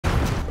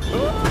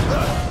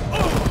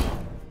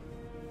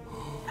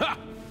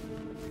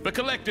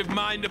The collective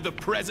mind of the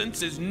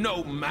Presence is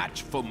no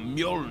match for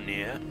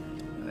Mjolnir.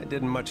 I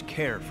didn't much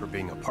care for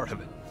being a part of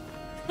it.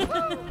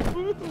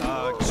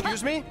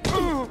 Excuse me?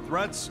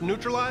 Threats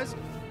neutralized?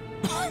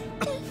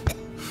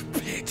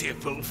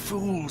 Pitiful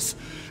fools.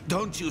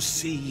 Don't you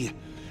see?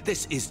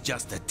 This is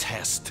just a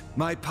test.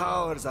 My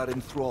powers are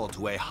enthralled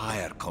to a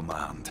higher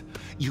command.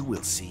 You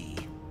will see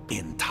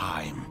in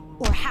time.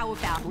 Or how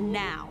about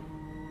now?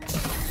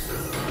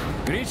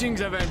 Greetings,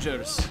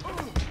 Avengers.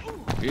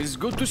 It's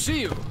good to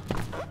see you.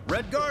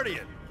 Red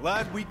Guardian,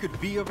 glad we could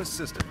be of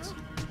assistance.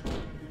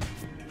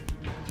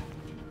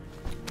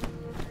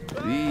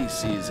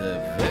 This is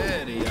a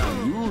very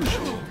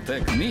unusual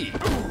technique.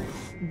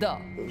 Duh.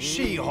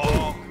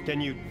 She-Hulk! Can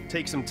you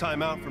take some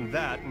time out from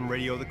that and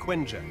radio the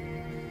Quinjet?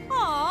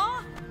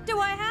 Aw, do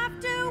I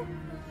have to?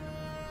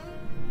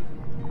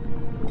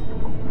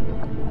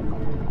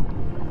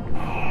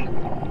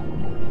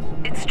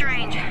 It's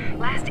strange.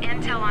 Last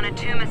intel on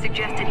Atuma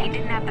suggested he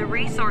didn't have the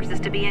resources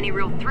to be any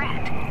real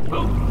threat.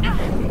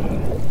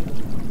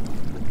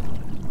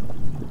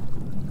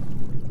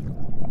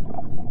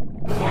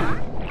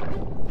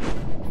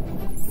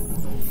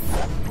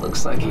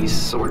 Looks like he's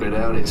sorted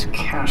out his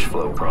cash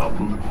flow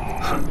problem.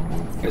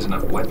 There's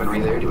enough weaponry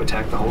there to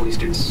attack the whole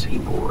eastern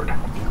seaboard.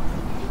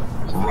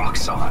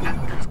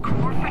 Roxxon. Those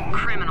corporate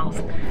criminals.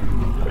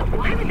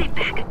 Why would they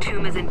back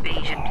Atuma's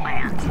invasion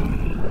plans?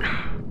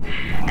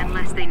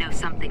 Unless they know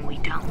something we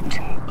don't.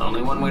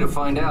 Only one way to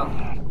find out.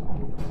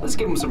 Let's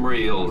give them some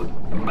real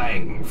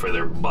bang for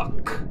their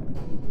buck.